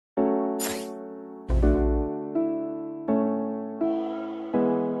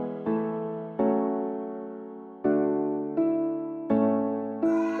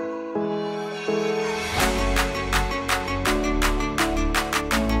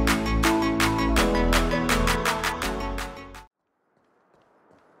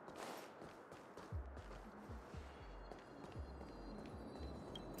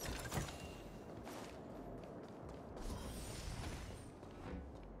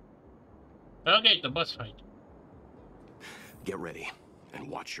Okay, the boss fight. Get ready and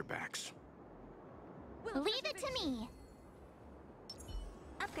watch your backs. Leave it to me.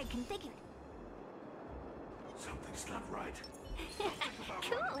 Upgrade configured. Something's not right.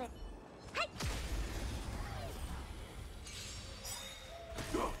 Cool. Hey.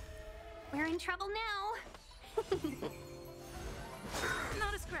 We're in trouble now.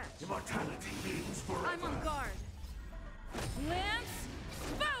 Not a scratch. Immortality means forever. I'm on guard. Lance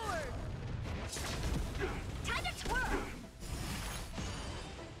forward! Time to twirl.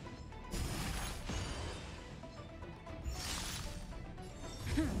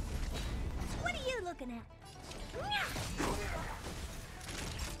 What are you looking at?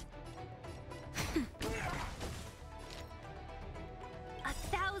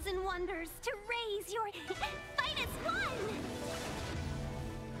 1,000 wonders to raise your finest one!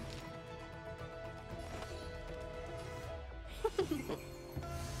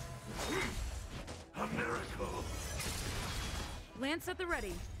 A miracle. Lance at the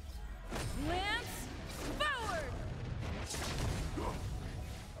ready. Lance forward!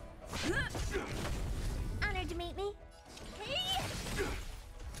 Honored to meet me. Hey!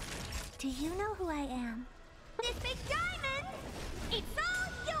 Do you know who I am? This big diamond! It's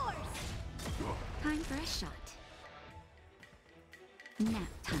all yours! Time for a shot. Nap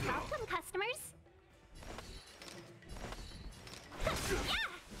time. Welcome, customers.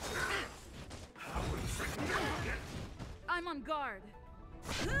 I'm on guard.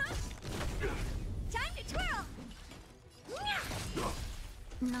 Time to twirl!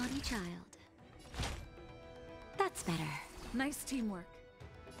 Naughty child. That's better. Nice teamwork.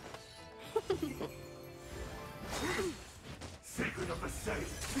 Secret of the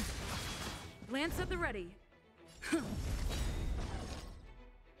safe. Lance at the ready.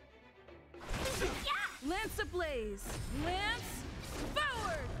 Lance ablaze. Lance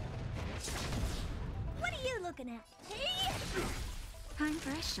forward! What are you looking at? Hey! Time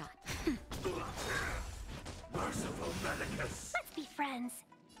for a shot. Merciful Medicus. Let's be friends.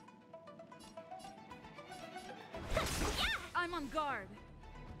 I'm on guard.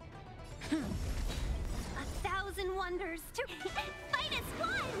 1,000 wonders to finest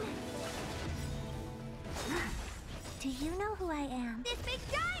one! Do you know who I am? This big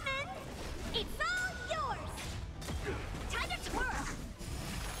diamond! It's all yours! Time to twirl!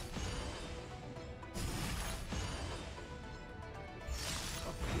 A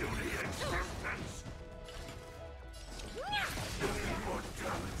beauty and substance.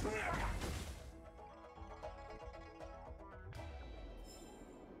 Immortality.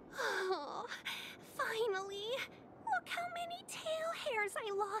 Oh, finally! Look how many tail hairs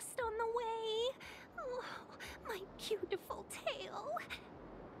I lost on the way! Oh, my beautiful tail!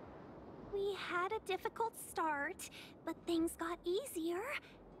 We had a difficult start, but things got easier.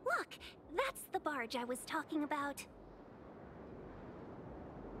 Look, that's the barge I was talking about.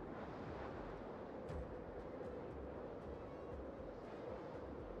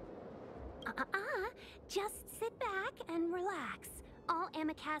 Just sit back and relax. All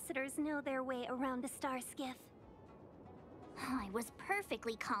ambassadors know their way around a star skiff. I was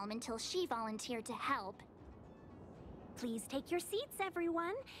perfectly calm until she volunteered to help. Please take your seats,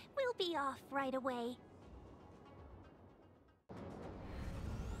 everyone. We'll be off right away.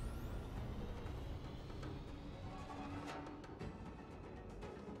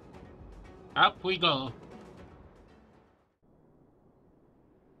 Up we go.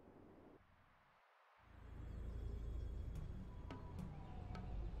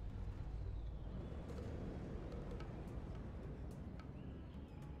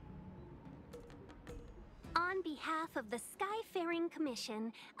 On behalf of the Skyfaring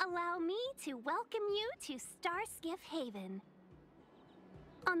Commission, allow me to welcome you to Starskiff Haven.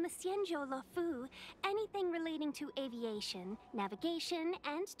 On the Xianzhou Luofu, anything relating to aviation, navigation,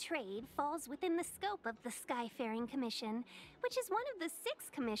 and trade falls within the scope of the Skyfaring Commission, which is one of the 6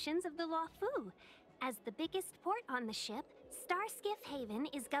 commissions of the Luofu. As the biggest port on the ship, Starskiff Haven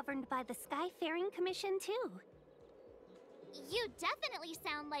is governed by the Skyfaring Commission too. You definitely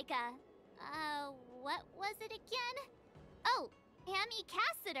sound like a... what was it again? Oh, Amy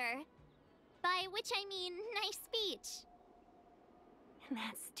Cassiter. By which I mean, nice speech.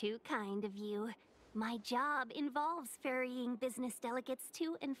 That's too kind of you. My job involves ferrying business delegates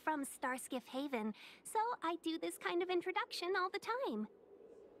to and from Starskiff Haven, so I do this kind of introduction all the time.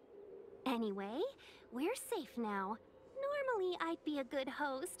 Anyway, we're safe now. Normally, I'd be a good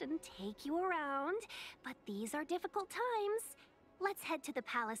host and take you around, but these are difficult times. Let's head to the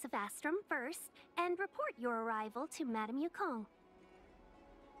Palace of Astrum first and report your arrival to Madame Yukong.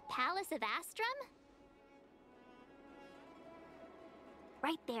 Palace of Astrum?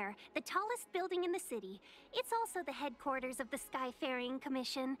 Right there, the tallest building in the city. It's also the headquarters of the Skyfaring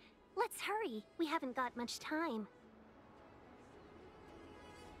Commission. Let's hurry. We haven't got much time.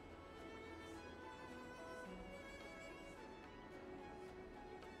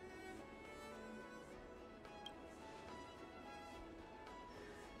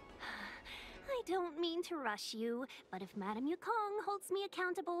 I don't mean to rush you, but if Madame Yukong holds me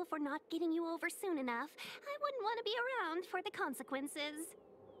accountable for not getting you over soon enough, I wouldn't want to be around for the consequences.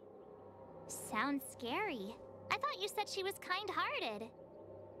 Sounds scary. I thought you said she was kind-hearted.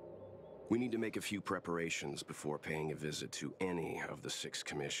 We need to make a few preparations before paying a visit to any of the 6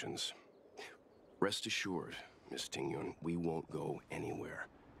 commissions. Rest assured, Miss Tingyun, we won't go anywhere.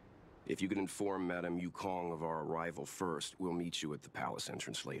 If you can inform Madame Yukong of our arrival first, we'll meet you at the palace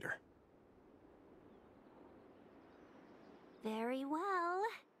entrance later. Very well.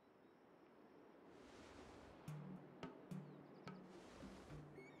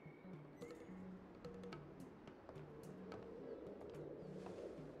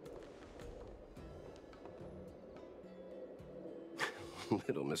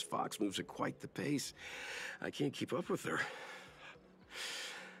 Little Miss Fox moves at quite the pace. I can't keep up with her.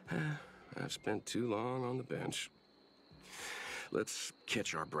 I've spent too long on the bench. Let's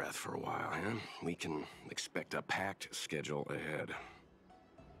catch our breath for a while, huh? We can expect a packed schedule ahead.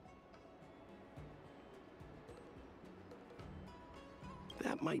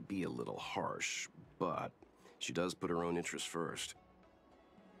 That might be a little harsh, but she does put her own interests first.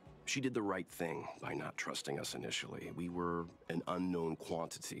 She did the right thing by not trusting us initially. We were an unknown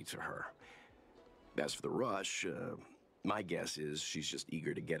quantity to her. As for the rush, my guess is she's just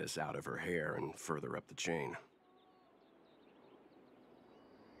eager to get us out of her hair and further up the chain.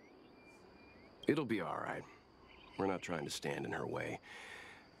 It'll be all right. We're not trying to stand in her way.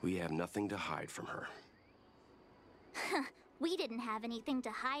 We have nothing to hide from her. We didn't have anything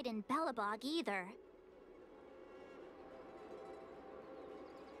to hide in Belobog either.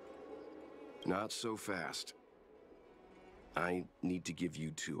 Not so fast. I need to give you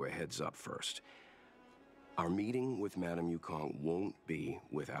two a heads up first. Our meeting with Madame Yukong won't be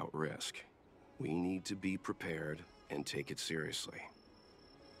without risk. We need to be prepared and take it seriously.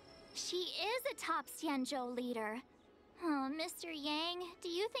 She is a top Xianzhou leader. Oh, Mr. Yang, do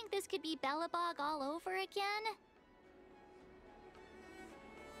you think this could be Belobog all over again?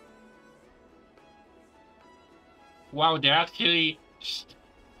 Wow, they actually.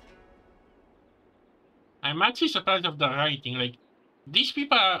 I'm actually surprised of the writing. Like, these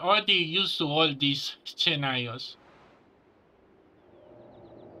people are already used to all these scenarios.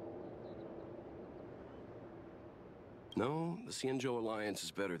 No, the Xianzhou Alliance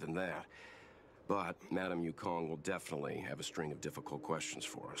is better than that. But Madame Yukong will definitely have a string of difficult questions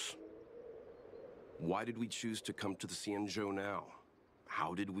for us. Why did we choose to come to the Xianzhou now?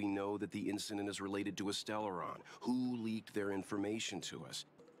 How did we know that the incident is related to a Stellaron? Who leaked their information to us?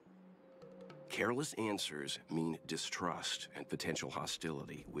 Careless answers mean distrust and potential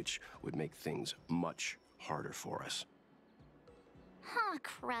hostility, which would make things much harder for us. Huh,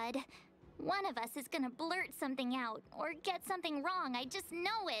 crud. One of us is gonna blurt something out, or get something wrong, I just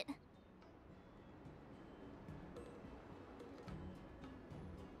know it.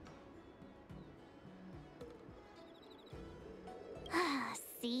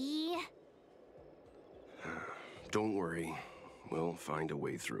 See? Don't worry, we'll find a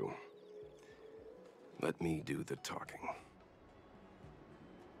way through. Let me do the talking.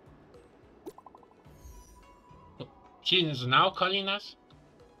 She is now calling us?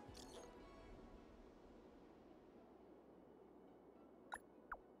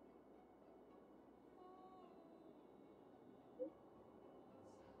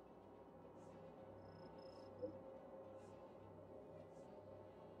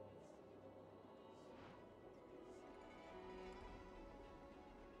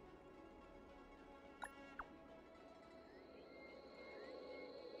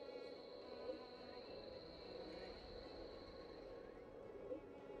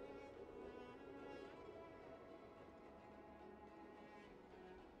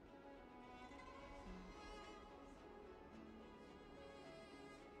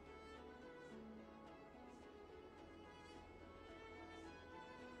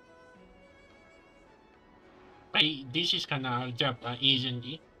 This is kind of job, isn't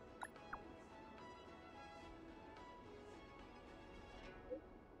it?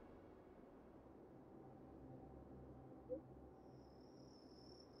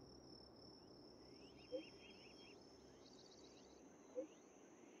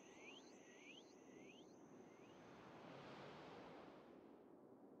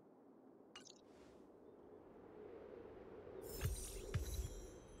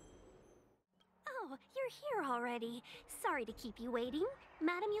 you're here already. Sorry to keep you waiting.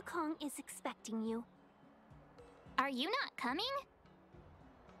 Madame Yukong is expecting you. Are you not coming?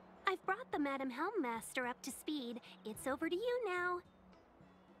 I've brought the Madame Helmmaster up to speed. It's over to you now.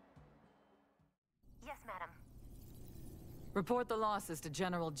 Yes, madam. Report the losses to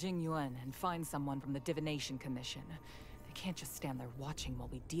General Jing Yuan and find someone from the Divination Commission. They can't just stand there watching while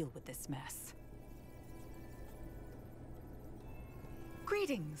we deal with this mess.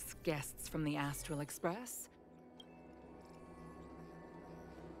 Greetings, guests from the Astral Express.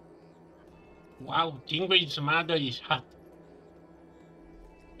 Wow, Tingway's mother is hot.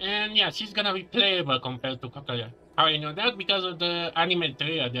 And yeah, she's gonna be playable compared to Kakaya. How I know that? Because of the anime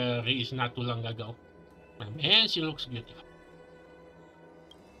trailer they released not too long ago. Man, she looks beautiful.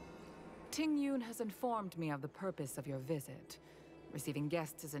 Ting Yun has informed me of the purpose of your visit. Receiving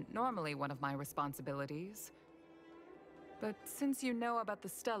guests isn't normally one of my responsibilities. But since you know about the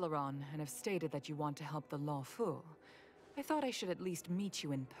Stellaron and have stated that you want to help the Law Fu, I thought I should at least meet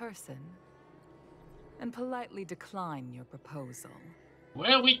you in person and politely decline your proposal.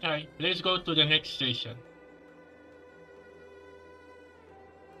 Well, we try. Let's go to the next station.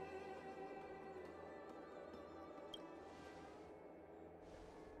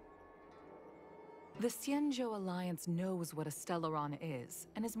 The Xianzhou Alliance knows what a Stellaron is,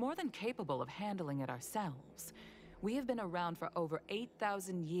 and is more than capable of handling it ourselves. We have been around for over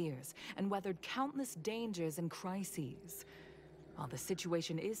 8,000 years, and weathered countless dangers and crises. While the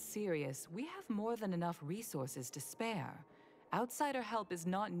situation is serious, we have more than enough resources to spare. Outsider help is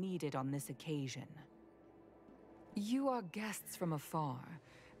not needed on this occasion. You are guests from afar.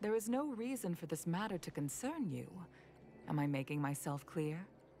 There is no reason for this matter to concern you. Am I making myself clear?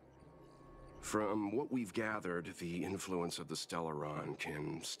 From what we've gathered, the influence of the Stellaron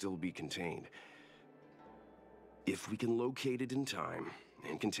can still be contained. If we can locate it in time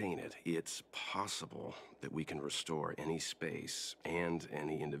and contain it, it's possible that we can restore any space and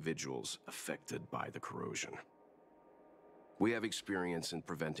any individuals affected by the corrosion. We have experience in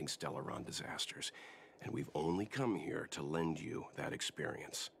preventing Stellaron disasters, and we've only come here to lend you that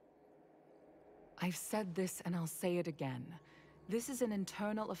experience. I've said this and I'll say it again. This is an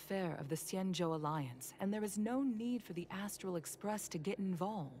internal affair of the Xianzhou Alliance, and there is no need for the Astral Express to get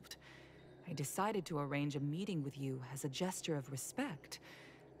involved. I decided to arrange a meeting with you as a gesture of respect,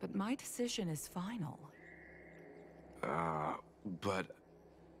 but my decision is final. But...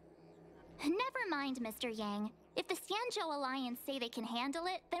 Never mind, Mr. Yang. If the Xianzhou Alliance say they can handle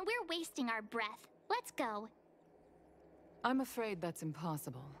it, then we're wasting our breath. Let's go. I'm afraid that's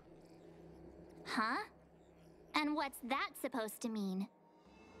impossible. Huh? And what's that supposed to mean?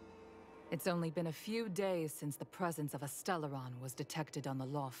 It's only been a few days since the presence of a Stellaron was detected on the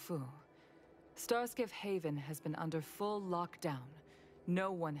Law Fu. Starskiff Haven has been under full lockdown.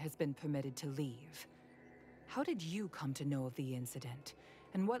 No one has been permitted to leave. How did you come to know of the incident?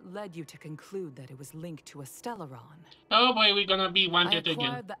 And what led you to conclude that it was linked to a Stellaron? Oh boy, we're gonna be I wanted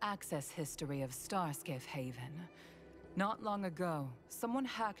acquired again. the access history of Starskiff Haven. Not long ago, someone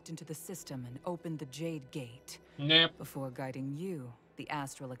hacked into the system and opened the Jade Gate. Yep. Before guiding you, the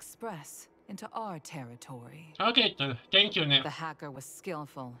Astral Express, into our territory. Okay, thank you, Nep. The hacker was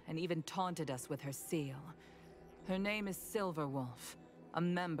skillful and even taunted us with her seal. Her name is Silverwolf, a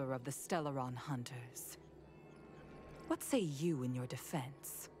member of the Stellaron Hunters. What say you in your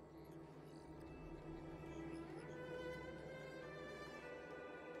defense?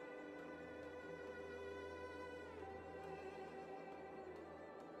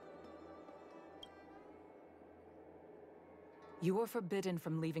 You are forbidden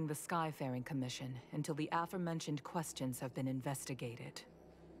from leaving the Skyfaring Commission until the aforementioned questions have been investigated.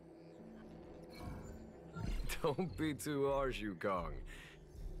 Don't be too harsh, Yukong.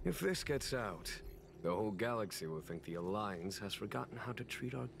 If this gets out, the whole galaxy will think the Alliance has forgotten how to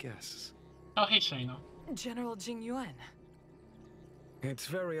treat our guests. Oh, hey, Shino. General Jing Yuan. It's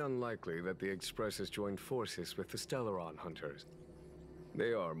very unlikely that the Express has joined forces with the Stellaron Hunters.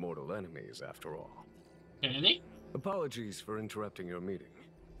 They are mortal enemies, after all. Really? Apologies for interrupting your meeting.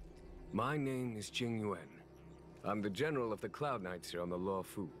 My name is Jing Yuan. I'm the General of the Cloud Knights here on the Law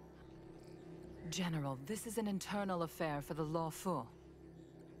Fu. General, this is an internal affair for the Law Fu.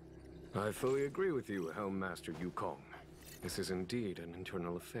 I fully agree with you, Helmmaster Yukong. This is indeed an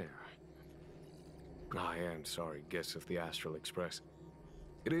internal affair. I am sorry, guests of the Astral Express.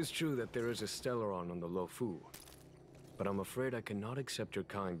 It is true that there is a Stellaron on the Law Fu, but I'm afraid I cannot accept your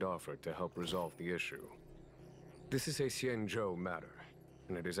kind offer to help resolve the issue. This is a Xianzhou matter,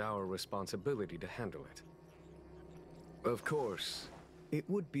 and it is our responsibility to handle it. Of course, it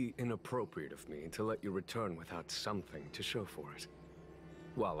would be inappropriate of me to let you return without something to show for it.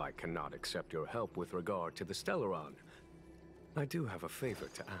 While I cannot accept your help with regard to the Stellaron, I do have a favor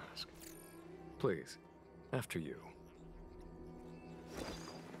to ask. Please, after you.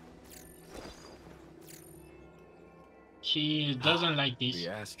 She doesn't like this. The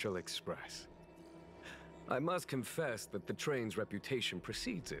Astral Express. I must confess that the train's reputation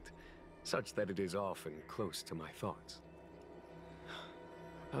precedes it, such that it is often close to my thoughts.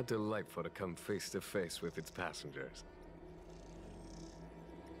 How delightful to come face to face with its passengers.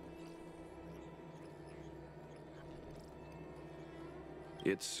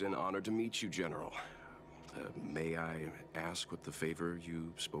 It's an honor to meet you, General. May I ask what the favor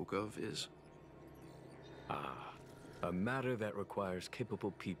you spoke of is? A matter that requires capable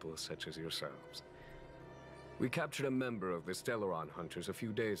people such as yourselves. We captured a member of the Stellaron Hunters a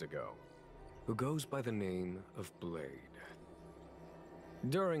few days ago, who goes by the name of Blade.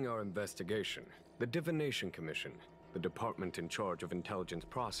 During our investigation, the Divination Commission, the department in charge of intelligence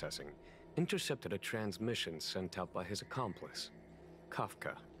processing, intercepted a transmission sent out by his accomplice,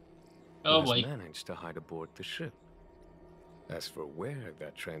 Kafka, Oh who has boy. managed to hide aboard the ship. As for where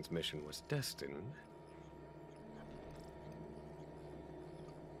that transmission was destined,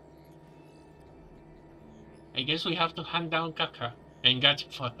 I guess we have to hunt down Kaka and get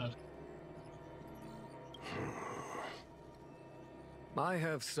it for her. I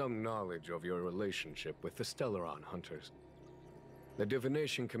have some knowledge of your relationship with the Stellaron Hunters. The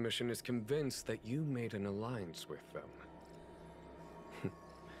Divination Commission is convinced that you made an alliance with them.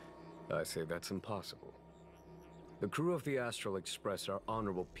 I say that's impossible. The crew of the Astral Express are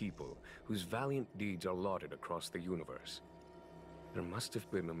honorable people whose valiant deeds are lauded across the universe. There must have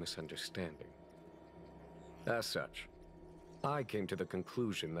been a misunderstanding. As such, I came to the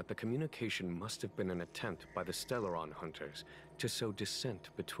conclusion that the communication must have been an attempt by the Stellaron Hunters to sow dissent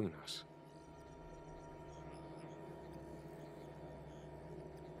between us.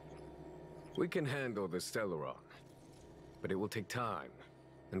 We can handle the Stellaron, but it will take time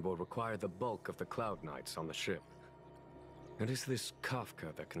and will require the bulk of the Cloud Knights on the ship. It is this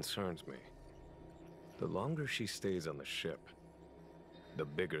Kafka that concerns me. The longer she stays on the ship, the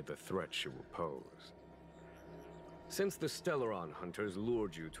bigger the threat she will pose. Since the Stellaron Hunters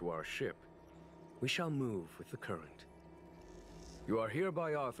lured you to our ship, we shall move with the current. You are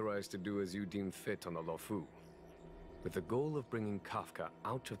hereby authorized to do as you deem fit on the Lofu, with the goal of bringing Kafka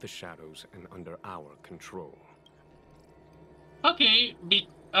out of the shadows and under our control. Okay, beat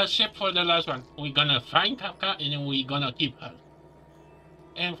a ship for the last one. We're gonna find Kafka and then we're gonna keep her.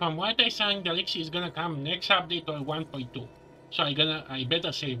 And from what I saw in the leaks, she's gonna come next update or 1.2. So I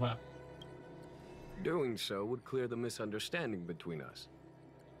better save her. Doing so would clear the misunderstanding between us,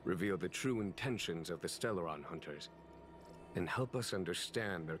 reveal the true intentions of the Stellaron Hunters, and help us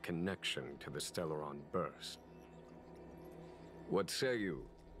understand their connection to the Stellaron Burst. What say you,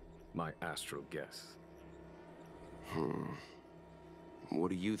 my astral guest? What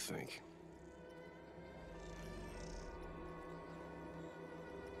do you think?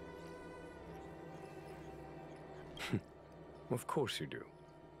 Of course you do.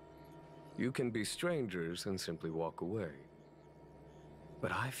 You can be strangers and simply walk away.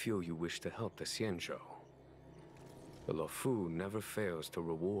 But I feel you wish to help the Xianzhou. The Lofu never fails to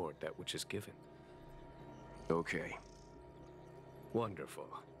reward that which is given. Okay. Wonderful.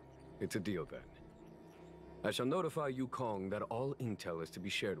 It's a deal then. I shall notify Yukong that all intel is to be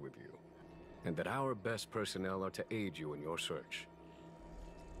shared with you, and that our best personnel are to aid you in your search.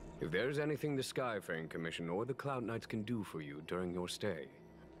 If there's anything the Skyfaring Commission or the Cloud Knights can do for you during your stay,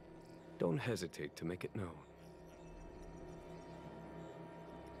 don't hesitate to make it known.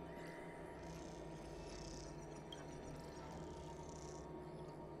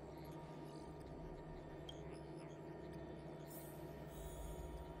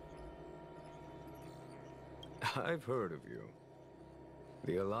 I've heard of you.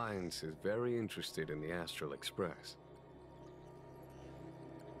 The Alliance is very interested in the Astral Express.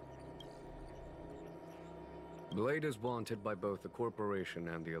 Blade is wanted by both the Corporation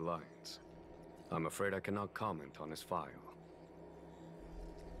and the Alliance. I'm afraid I cannot comment on his file.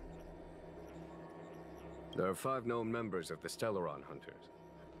 There are 5 known members of the Stellaron Hunters.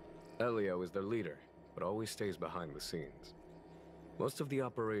 Elio is their leader, but always stays behind the scenes. Most of the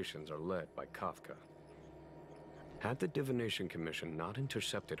operations are led by Kafka. Had the Divination Commission not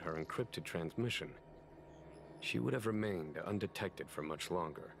intercepted her encrypted transmission, she would have remained undetected for much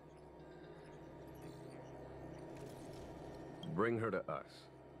longer. Bring her to us.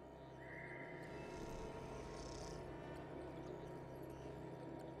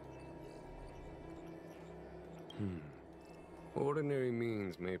 Ordinary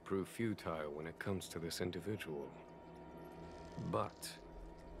means may prove futile when it comes to this individual. But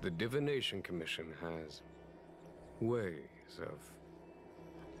The Divination Commission has ways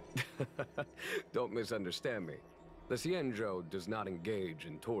of... Don't misunderstand me. The Xianzhou does not engage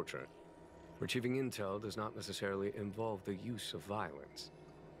in torture. Retrieving intel does not necessarily involve the use of violence.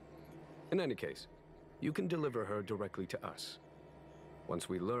 In any case, you can deliver her directly to us. Once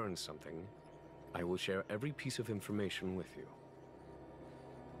we learn something, I will share every piece of information with you.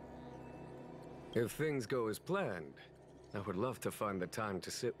 If things go as planned, I would love to find the time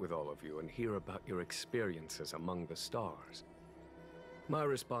to sit with all of you and hear about your experiences among the stars. My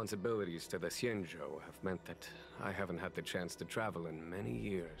responsibilities to the Xianzhou have meant that I haven't had the chance to travel in many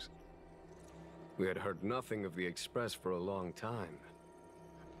years. We had heard nothing of the Express for a long time.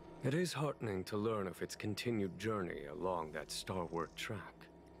 It is heartening to learn of its continued journey along that starward track.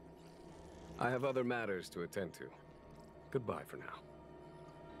 I have other matters to attend to. Goodbye for now.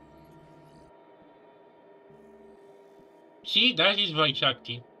 See, that is voice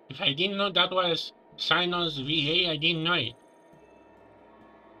acting. If I didn't know that was Sinon's VA, I didn't know it.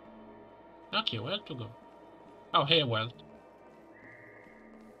 Okay, where to go? Oh, hey, Walt.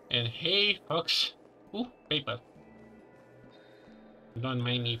 And hey, Fox. Ooh, paper. Don't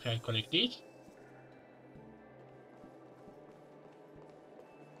mind me if I collect this.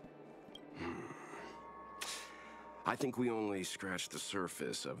 I think we only scratched the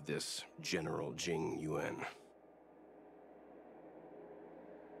surface of this General Jing Yuan.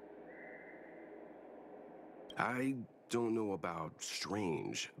 I don't know about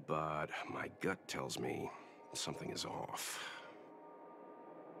strange, but my gut tells me something is off.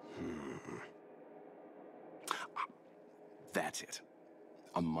 That's it.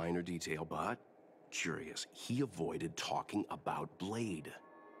 A minor detail, but curious. He avoided talking about Blade.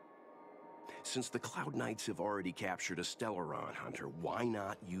 Since the Cloud Knights have already captured a Stellaron hunter, why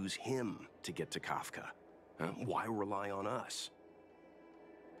not use him to get to Kafka? Why rely on us?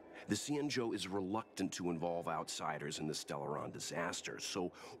 The Xianzhou is reluctant to involve outsiders in the Stellaron disaster,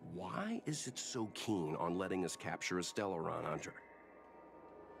 so why is it so keen on letting us capture a Stellaron hunter?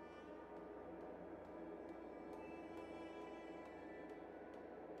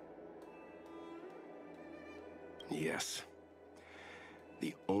 Yes.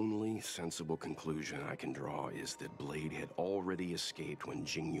 The only sensible conclusion I can draw is that Blade had already escaped when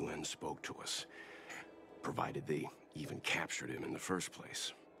Jing Yuan spoke to us, provided they even captured him in the first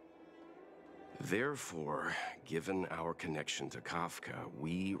place. Therefore, given our connection to Kafka,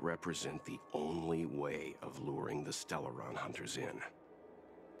 we represent the only way of luring the Stellaron hunters in.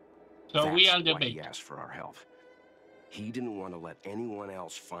 So we are That's the why bait. he asked for our help. He didn't want to let anyone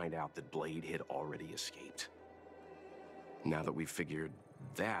else find out that Blade had already escaped. Now that we've figured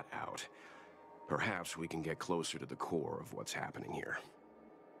that out, perhaps we can get closer to the core of what's happening here.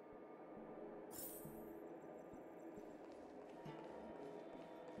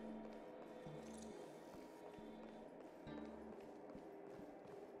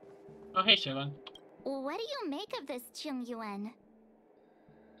 Oh, hey, Seven. What do you make of this Jing Yuan?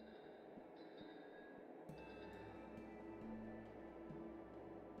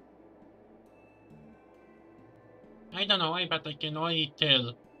 I don't know why, but I can only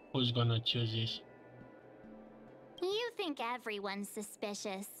tell who's gonna choose this. You think everyone's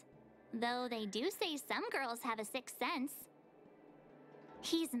suspicious. Though they do say some girls have a sixth sense.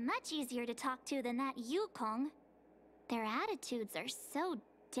 He's much easier to talk to than that Yukong. Their attitudes are so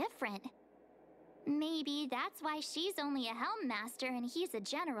different. Maybe that's why she's only a Helm Master and he's a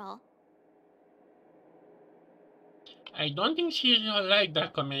general. I don't think she'll like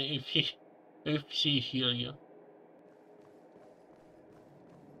that comment if she hear you.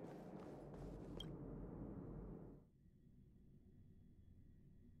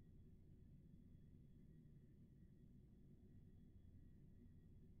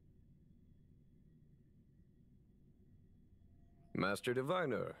 Master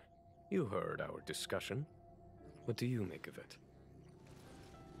Diviner, you heard our discussion. What do you make of it?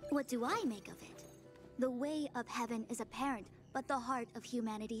 What do I make of it? The way of heaven is apparent, but the heart of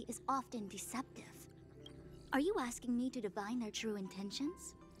humanity is often deceptive. Are you asking me to divine their true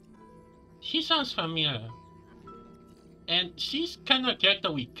intentions? She sounds familiar. And she's kind of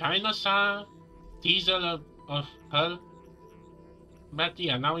character we kind of saw teaser of her. But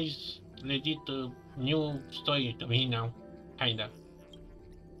yeah, now it's legit a new story to me now. Kinda.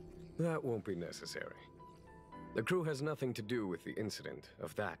 That won't be necessary. The crew has nothing to do with the incident.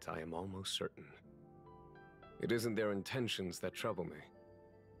 Of that, I am almost certain. It isn't their intentions that trouble me.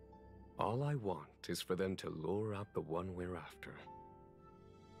 All I want is for them to lure out the one we're after.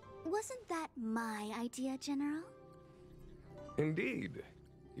 Wasn't that my idea, General? Indeed.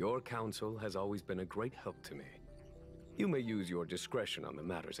 Your counsel has always been a great help to me. You may use your discretion on the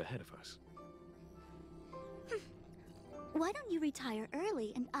matters ahead of us. Why don't you retire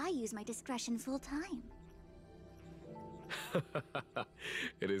early and I use my discretion full time?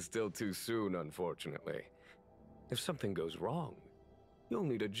 It is still too soon, unfortunately. If something goes wrong, you'll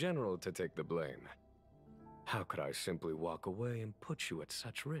need a general to take the blame. How could I simply walk away and put you at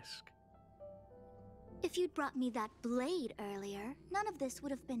such risk? If you'd brought me that blade earlier, none of this would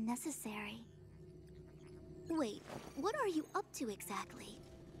have been necessary. Wait, what are you up to exactly?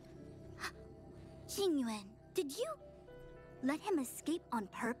 Xingyuan, did you let him escape on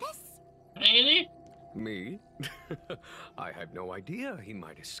purpose? Really? Me? I had no idea he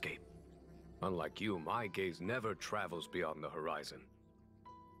might escape. Unlike you, my gaze never travels beyond the horizon.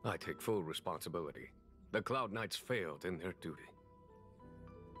 I take full responsibility. The Cloud Knights failed in their duty.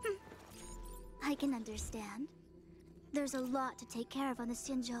 I can understand. There's a lot to take care of on the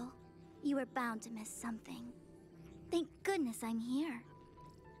Xinzhou. You were bound to miss something. Thank goodness I'm here.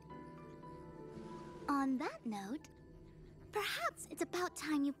 On that note, perhaps it's about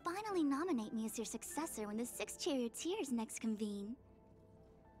time you finally nominate me as your successor when the 6 charioteers next convene.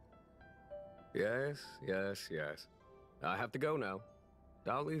 Yes. I have to go now.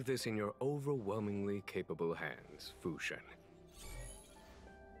 I'll leave this in your overwhelmingly capable hands, Fu Shen.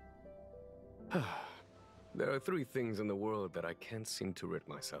 There are 3 things in the world that I can't seem to rid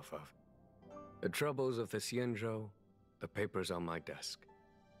myself of. The troubles of the Xianzhou, the papers on my desk,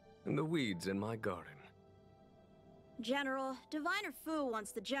 and the weeds in my garden. General, Diviner Fu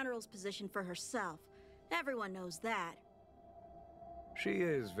wants the General's position for herself. Everyone knows that. She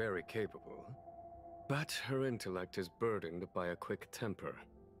is very capable, but her intellect is burdened by a quick temper.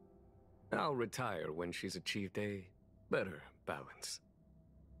 I'll retire when she's achieved a better balance.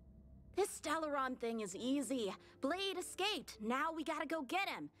 This Stellaron thing is easy. Blade escaped. Now we gotta go get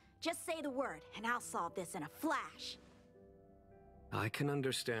him. Just say the word, and I'll solve this in a flash. I can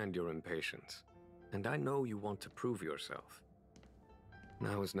understand your impatience, and I know you want to prove yourself.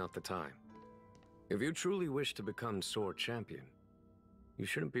 Now is not the time. If you truly wish to become sword champion, you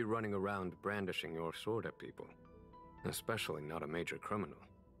shouldn't be running around brandishing your sword at people, especially not a major criminal.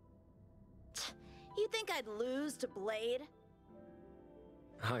 You think I'd lose to Blade?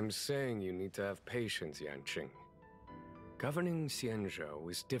 I'm saying you need to have patience, Yanqing. Governing Xianzhou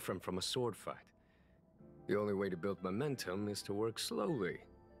is different from a sword fight. The only way to build momentum is to work slowly.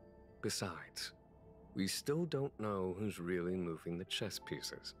 Besides, we still don't know who's really moving the chess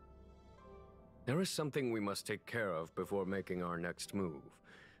pieces. There is something we must take care of before making our next move.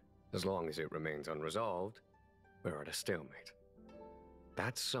 As long as it remains unresolved, we're at a stalemate.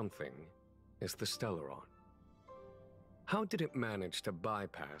 That something is the Stellaron. How did it manage to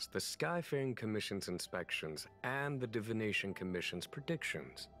bypass the Skyfaring Commission's inspections and the Divination Commission's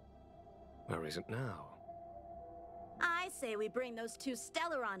predictions? Where is it now? I say we bring those 2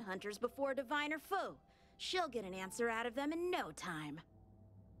 Stellaron hunters before Diviner Fu. She'll get an answer out of them in no time.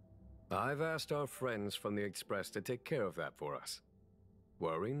 I've asked our friends from the Express to take care of that for us.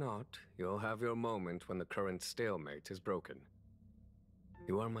 Worry not, you'll have your moment when the current stalemate is broken.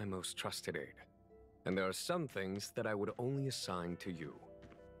 You are my most trusted aide, and there are some things that I would only assign to you.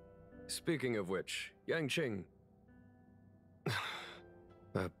 Speaking of which, Yanqing...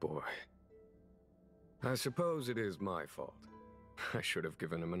 that boy... I suppose it is my fault. I should have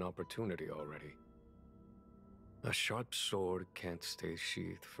given him an opportunity already. A sharp sword can't stay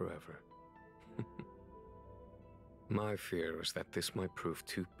sheathed forever. My fear is that this might prove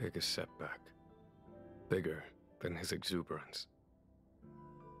too big a setback. Bigger than his exuberance.